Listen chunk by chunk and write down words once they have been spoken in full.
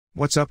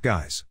What's up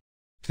guys?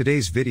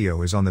 Today's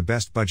video is on the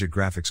best budget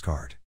graphics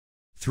card.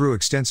 Through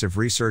extensive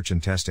research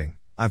and testing,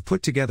 I've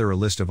put together a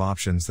list of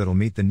options that'll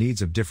meet the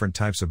needs of different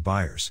types of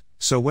buyers,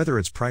 so whether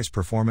it's price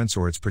performance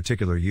or its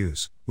particular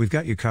use, we've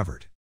got you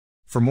covered.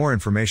 For more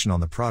information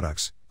on the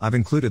products, I've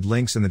included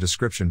links in the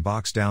description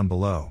box down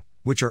below,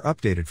 which are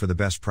updated for the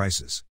best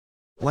prices.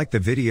 Like the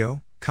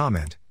video,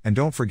 comment, and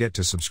don't forget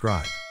to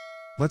subscribe.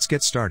 Let's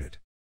get started.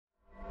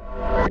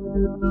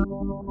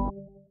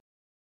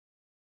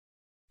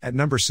 At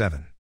number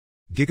 7.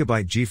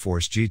 Gigabyte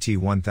GeForce GT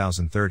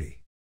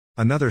 1030.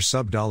 Another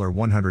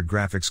sub-$100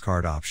 graphics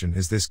card option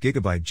is this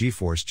Gigabyte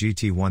GeForce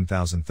GT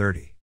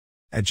 1030.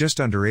 At just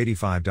under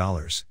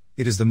 $85,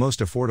 it is the most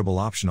affordable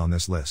option on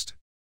this list.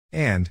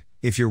 And,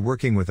 if you're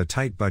working with a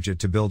tight budget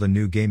to build a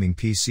new gaming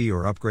PC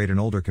or upgrade an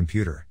older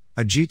computer,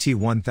 a GT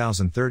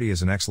 1030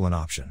 is an excellent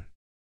option.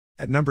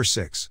 At number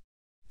 6.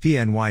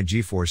 PNY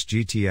GeForce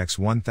GTX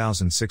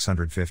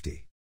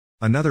 1650.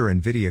 Another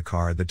Nvidia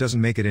card that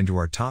doesn't make it into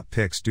our top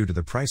picks due to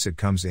the price it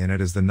comes in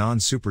at is the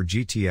non-super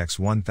GTX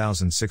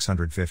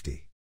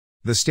 1650.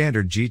 The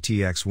standard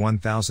GTX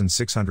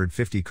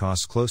 1650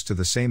 costs close to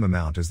the same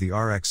amount as the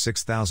RX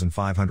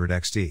 6500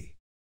 XT.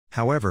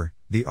 However,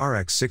 the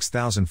RX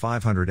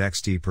 6500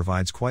 XT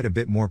provides quite a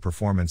bit more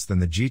performance than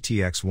the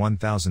GTX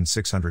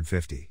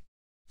 1650.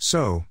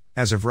 So,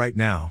 as of right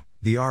now,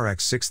 the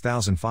RX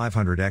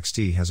 6500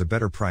 XT has a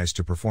better price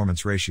to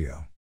performance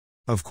ratio.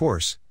 Of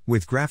course,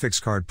 with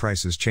graphics card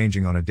prices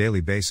changing on a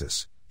daily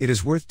basis, it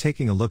is worth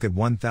taking a look at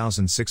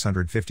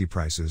 1650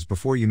 prices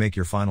before you make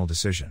your final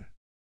decision.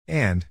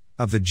 And,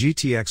 of the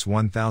GTX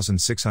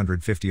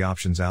 1650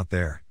 options out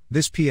there,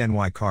 this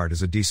PNY card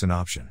is a decent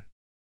option.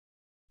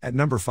 At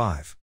number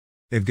 5.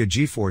 IVGA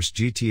GeForce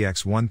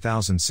GTX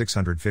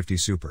 1650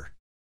 Super.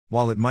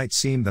 While it might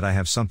seem that I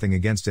have something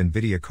against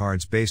Nvidia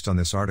cards based on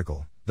this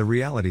article, the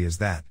reality is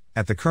that,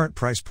 at the current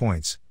price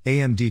points,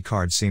 AMD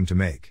cards seem to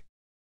make.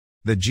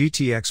 The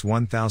GTX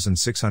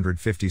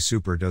 1650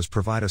 Super does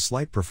provide a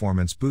slight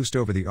performance boost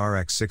over the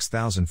RX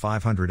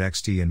 6500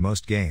 XT in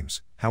most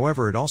games,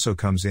 however it also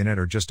comes in at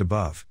or just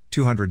above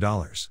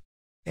 $200.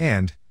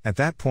 And, at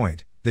that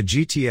point, the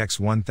GTX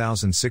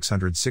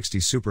 1660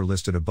 Super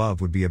listed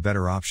above would be a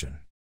better option.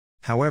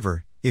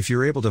 However, if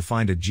you're able to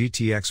find a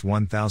GTX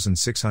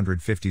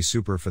 1650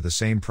 Super for the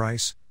same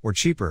price, or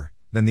cheaper,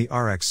 than the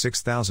RX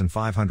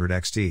 6500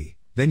 XT,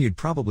 then you'd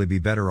probably be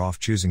better off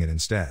choosing it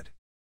instead.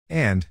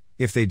 And,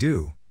 if they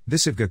do,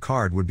 this IVGA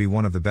card would be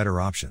one of the better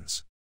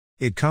options.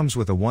 It comes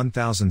with a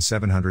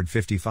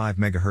 1755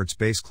 MHz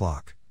base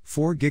clock,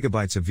 4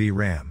 GB of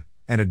VRAM,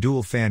 and a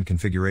dual fan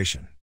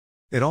configuration.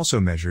 It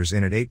also measures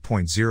in at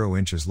 8.0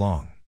 inches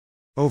long.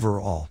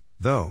 Overall,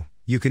 though,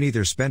 you can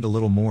either spend a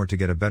little more to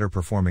get a better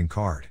performing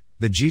card,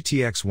 the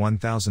GTX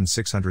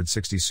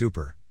 1660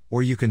 Super,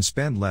 or you can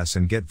spend less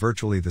and get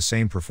virtually the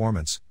same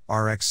performance,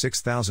 RX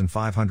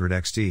 6500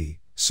 XT,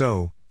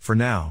 so, for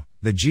now,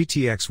 the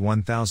GTX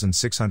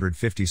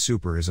 1650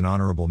 Super is an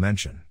honorable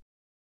mention.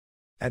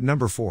 At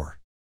number 4.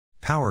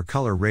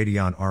 PowerColor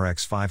Radeon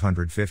RX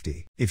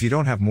 550. If you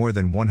don't have more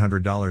than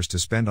 $100 to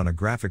spend on a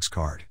graphics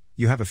card,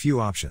 you have a few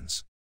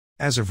options.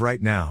 As of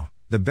right now,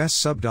 the best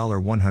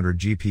sub-$100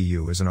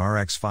 GPU is an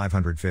RX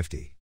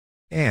 550.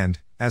 And,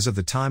 as of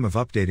the time of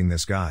updating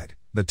this guide,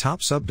 the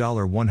top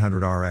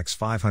sub-$100 RX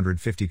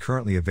 550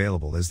 currently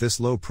available is this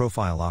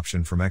low-profile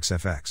option from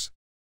XFX.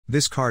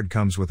 This card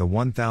comes with a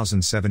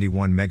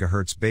 1071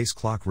 MHz base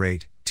clock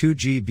rate, 2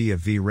 GB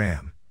of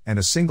VRAM, and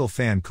a single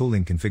fan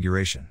cooling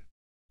configuration.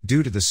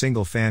 Due to the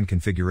single fan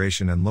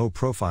configuration and low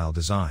profile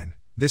design,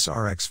 this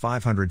RX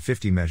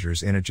 550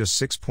 measures in at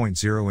just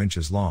 6.0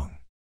 inches long.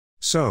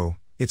 So,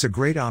 it's a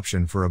great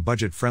option for a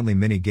budget-friendly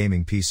mini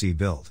gaming PC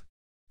build.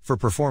 For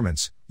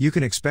performance, you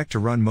can expect to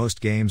run most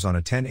games on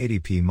a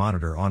 1080p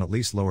monitor on at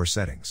least lower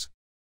settings.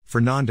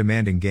 For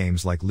non-demanding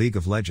games like League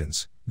of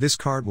Legends, this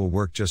card will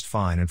work just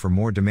fine, and for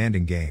more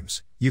demanding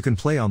games, you can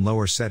play on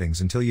lower settings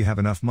until you have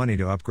enough money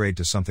to upgrade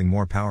to something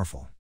more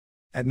powerful.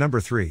 At number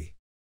 3.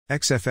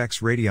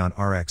 XFX Radeon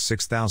RX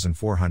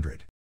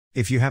 6400.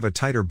 If you have a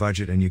tighter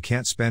budget and you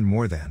can't spend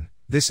more than,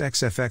 this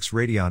XFX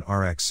Radeon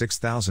RX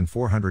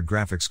 6400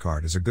 graphics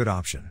card is a good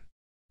option.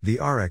 The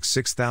RX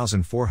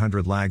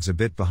 6400 lags a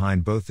bit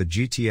behind both the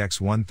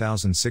GTX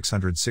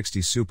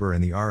 1660 Super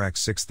and the RX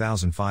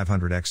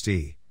 6500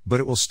 XT, but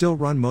it will still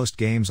run most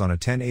games on a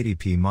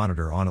 1080p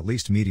monitor on at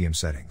least medium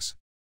settings.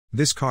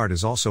 This card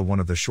is also one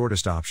of the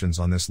shortest options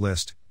on this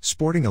list,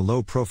 sporting a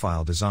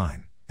low-profile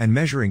design, and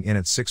measuring in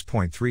at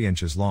 6.3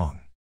 inches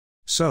long.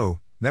 So,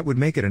 that would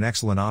make it an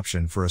excellent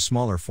option for a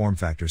smaller form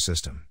factor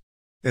system.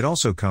 It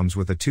also comes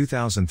with a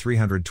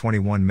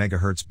 2321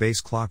 MHz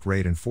base clock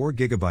rate and 4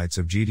 GB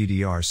of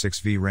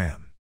GDDR6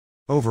 VRAM.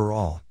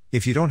 Overall,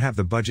 if you don't have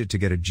the budget to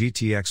get a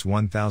GTX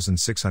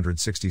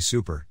 1660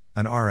 Super,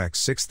 an RX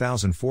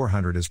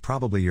 6400 is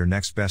probably your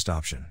next best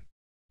option.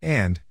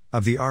 And,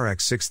 of the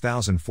RX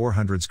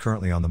 6400s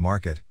currently on the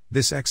market,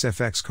 this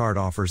XFX card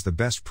offers the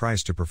best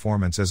price to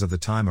performance as of the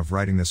time of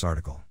writing this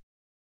article.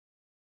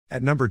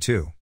 At number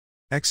 2.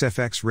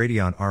 XFX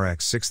Radeon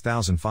RX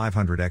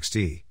 6500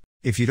 XT.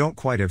 If you don't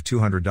quite have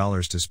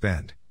 $200 to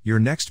spend, your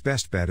next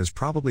best bet is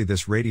probably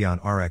this Radeon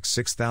RX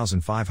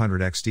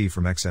 6500 XT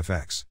from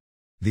XFX.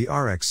 The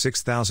RX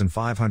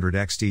 6500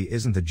 XT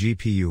isn't the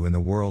GPU in the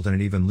world, and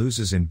it even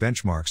loses in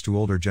benchmarks to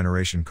older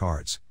generation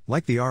cards,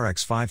 like the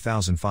RX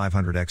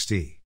 5500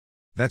 XT.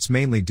 That's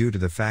mainly due to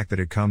the fact that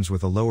it comes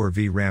with a lower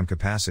VRAM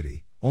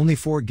capacity, only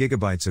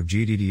 4GB of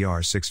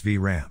GDDR6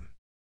 VRAM.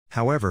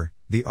 However,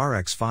 the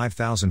RX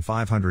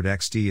 5500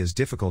 XT is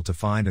difficult to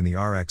find and the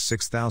RX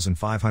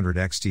 6500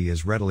 XT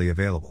is readily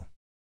available.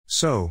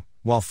 So,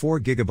 while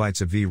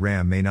 4GB of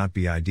VRAM may not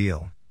be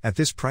ideal, at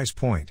this price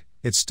point,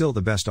 it's still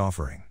the best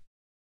offering.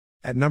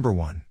 At number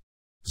 1.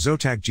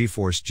 ZOTAC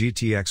GeForce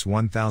GTX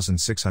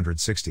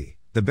 1660,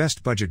 the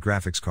best budget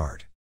graphics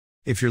card.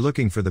 If you're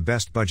looking for the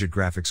best budget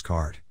graphics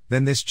card,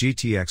 then this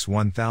GTX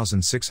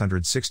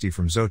 1660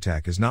 from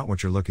ZOTAC is not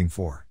what you're looking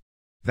for.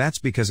 That's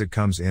because it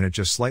comes in at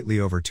just slightly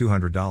over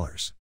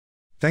 $200.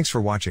 Thanks for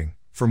watching.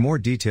 For more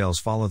details,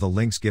 follow the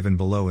links given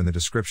below in the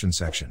description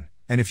section,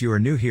 and if you are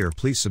new here,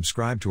 please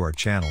subscribe to our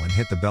channel and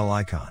hit the bell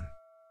icon.